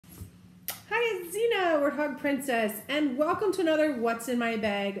it's Zena, Warthog Princess, and welcome to another What's in My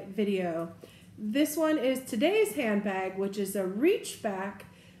Bag video. This one is today's handbag, which is a reach back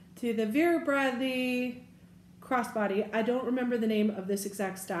to the Vera Bradley Crossbody. I don't remember the name of this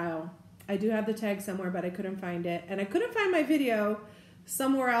exact style. I do have the tag somewhere, but I couldn't find it. And I couldn't find my video.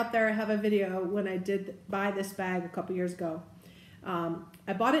 Somewhere out there I have a video when I did buy this bag a couple years ago.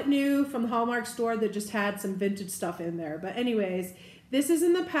 I bought it new from the Hallmark store that just had some vintage stuff in there. But anyways, this is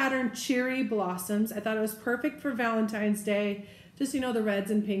in the pattern Cheery Blossoms. I thought it was perfect for Valentine's Day. Just, you know, the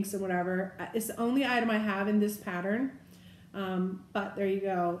reds and pinks and whatever. It's the only item I have in this pattern. But there you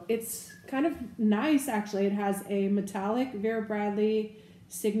go. It's kind of nice, actually. It has a metallic Vera Bradley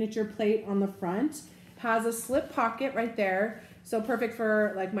signature plate on the front. Has a slip pocket right there. So perfect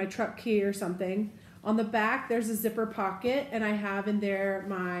for like my truck key or something. On the back, there's a zipper pocket, and I have in there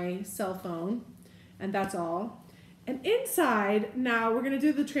my cell phone, and that's all. And inside, now we're gonna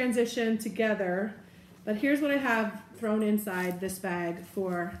do the transition together, but here's what I have thrown inside this bag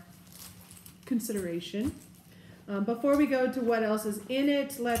for consideration. Before we go to what else is in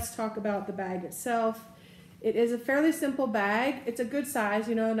it, let's talk about the bag itself. It is a fairly simple bag. It's a good size,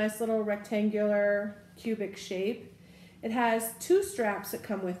 you know, a nice little rectangular cubic shape. It has two straps that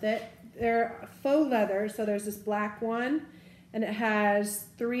come with it. They're faux leather, so there's this black one, and it has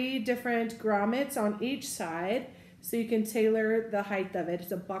 3 different grommets on each side, so you can tailor the height of it.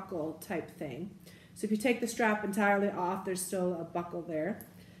 It's a buckle type thing. So if you take the strap entirely off, there's still a buckle there.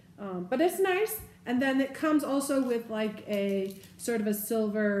 But it's nice. And then it comes also with like a sort of a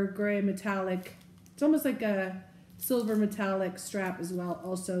silver gray metallic, it's almost like a silver metallic strap as well,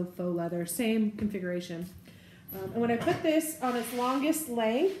 also faux leather, same configuration. And when I put this on its longest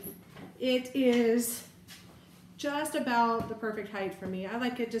length, it is just about the perfect height for me. I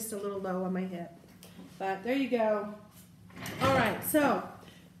like it just a little low on my hip. But there you go. All right, so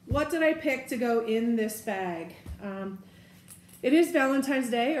what did I pick to go in this bag? It is Valentine's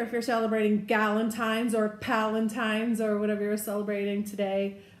Day, or if you're celebrating Galentine's or Palentine's or whatever you're celebrating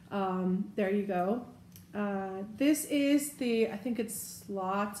today, there you go. This is I think it's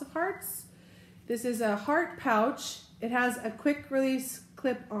lots of hearts. This is a heart pouch. It has a quick release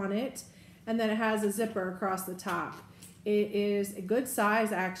clip on it, and then it has a zipper across the top. It is a good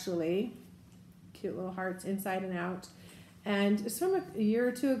size, actually. Cute little hearts inside and out. And it's from a year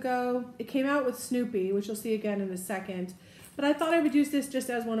or two ago. It came out with Snoopy, which you'll see again in a second. But I thought I would use this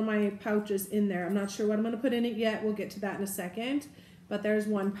just as one of my pouches in there. I'm not sure what I'm going to put in it yet. We'll get to that in a second. But there's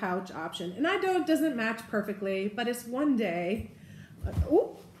one pouch option. And I know it doesn't match perfectly, but it's one day.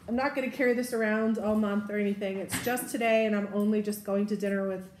 Oh, I'm not going to carry this around all month or anything. It's just today, and I'm only just going to dinner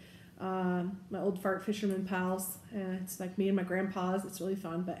with my old fart fisherman pals. It's like me and my grandpa's. It's really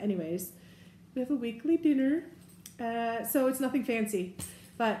fun. But anyways, we have a weekly dinner. So it's nothing fancy.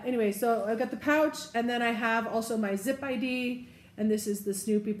 But anyway, so I've got the pouch, and then I have also my zip ID, and this is the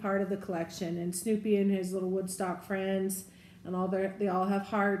Snoopy part of the collection. And Snoopy and his little Woodstock friends, and they all have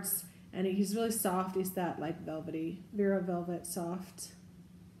hearts, and he's really soft. He's that like velvety, Vera velvet soft.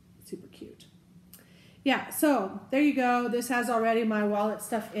 Super cute. Yeah, so there you go. This has already my wallet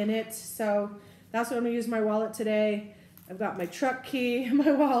stuff in it, so that's what I'm gonna use my wallet today. I've got my truck key,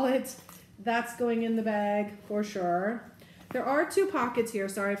 my wallet. That's going in the bag for sure. There are 2 pockets here.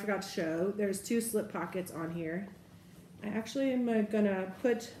 Sorry, I forgot to show. There's 2 slip pockets on here. I actually am gonna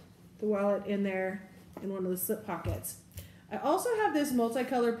put the wallet in there in one of the slip pockets. I also have this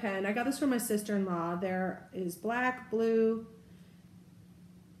multicolor pen. I got this from my sister-in-law. There is black, blue,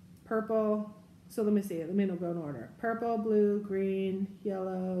 purple. So let me see. Let me go in order. Purple, blue, green,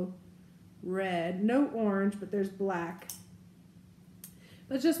 yellow, red. No orange, but there's black.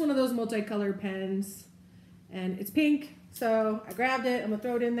 But it's just one of those multicolored pens. And it's pink. So I grabbed it. I'm going to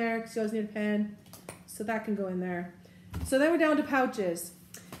throw it in there because you always need a pen. So that can go in there. So then we're down to pouches.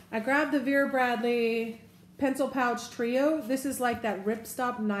 I grabbed the Vera Bradley pencil pouch trio. This is like that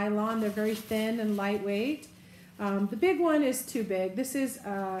ripstop nylon. They're very thin and lightweight. The big one is too big. This is,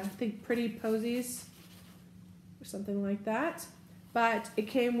 I think, Pretty Posies or something like that. But it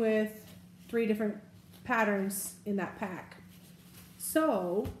came with 3 different patterns in that pack.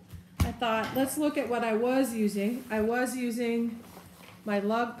 So I thought, let's look at what I was using. I was using my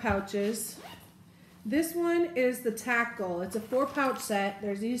lug pouches. This one is the Tackle. It's a 4-pouch set.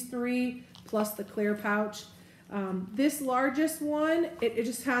 There's these 3 plus the clear pouch. This largest one, it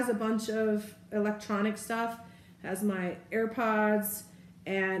just has a bunch of electronic stuff. Has my AirPods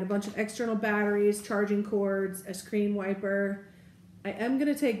and a bunch of external batteries, charging cords, a screen wiper. I am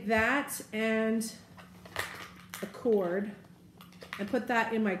going to take that and a cord and put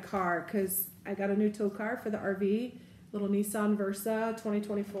that in my car because I got a new tow car for the RV. little Nissan Versa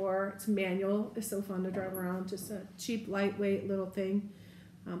 2024. It's manual. It's so fun to drive around. Just a cheap, lightweight little thing.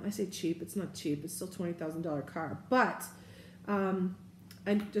 I say cheap. It's not cheap. It's still $20,000 car. But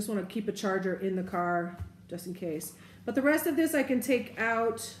I just want to keep a charger in the car just in case. But the rest of this I can take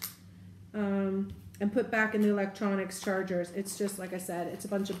out and put back in the electronics chargers. It's just, like I said, it's a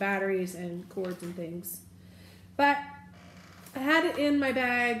bunch of batteries and cords and things. But I had it in my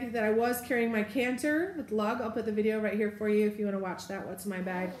bag that I was carrying my canter with lug. I'll put the video right here for you if you want to watch that, what's in my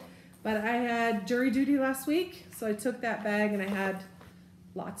bag. But I had jury duty last week, so I took that bag and I had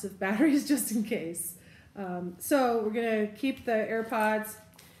lots of batteries just in case. So we're going to keep the AirPods.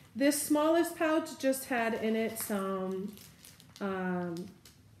 This smallest pouch just had in it some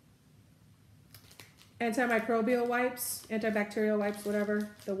antimicrobial wipes, antibacterial wipes, whatever,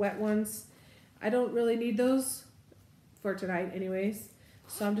 the wet ones. I don't really need those for tonight anyways,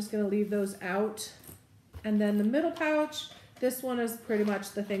 so I'm just going to leave those out. And then the middle pouch, this one is pretty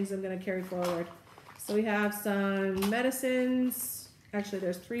much the things I'm going to carry forward. So we have some medicines. Actually,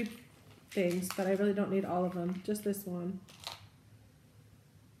 there's 3 things, but I really don't need all of them, just this one.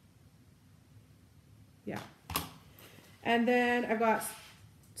 Yeah. And then I've got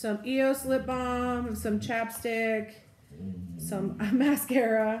some EOS lip balm, some chapstick, some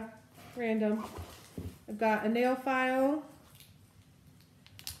mascara, random. I've got a nail file.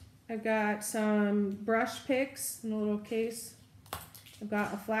 I've got some brush picks in a little case. I've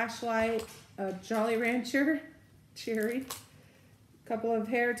got a flashlight, a Jolly Rancher cherry, a couple of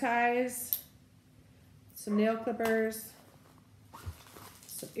hair ties, some nail clippers,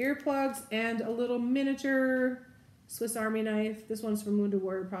 some earplugs, and a little miniature Swiss Army knife. This one's from Wounded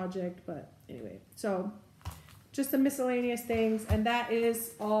Warrior Project, but anyway. So just some miscellaneous things, and that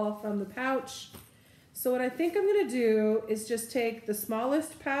is all from the pouch. So what I think I'm going to do is just take the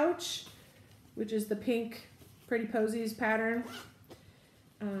smallest pouch, which is the pink Pretty Posies pattern,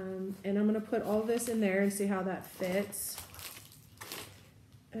 and I'm going to put all this in there and see how that fits.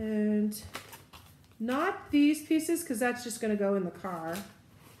 And not these pieces, because that's just going to go in the car.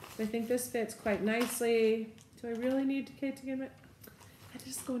 I think this fits quite nicely. Do I really need to get it? I'm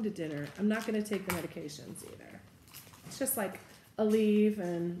just going to dinner. I'm not going to take the medications either. It's just like a leave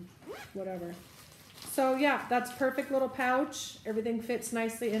and whatever. So yeah, that's perfect little pouch. Everything fits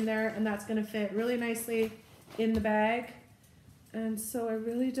nicely in there, and that's going to fit really nicely in the bag. And so I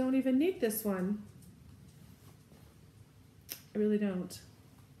really don't even need this one. I really don't.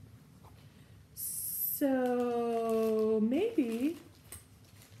 So maybe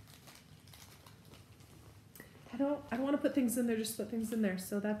I don't want to put things in there, just put things in there.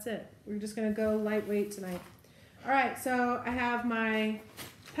 So that's it. We're just going to go lightweight tonight. All right, so I have my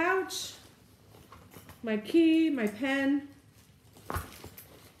pouch, my key, my pen,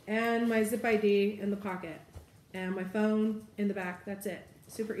 and my zip ID in the pocket, and my phone in the back. That's it.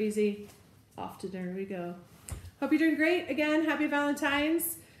 Super easy. Off to dinner we go. Hope you're doing great. Again, happy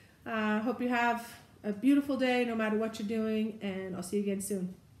Valentine's. Hope you have a beautiful day no matter what you're doing, and I'll see you again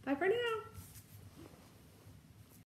soon. Bye for now.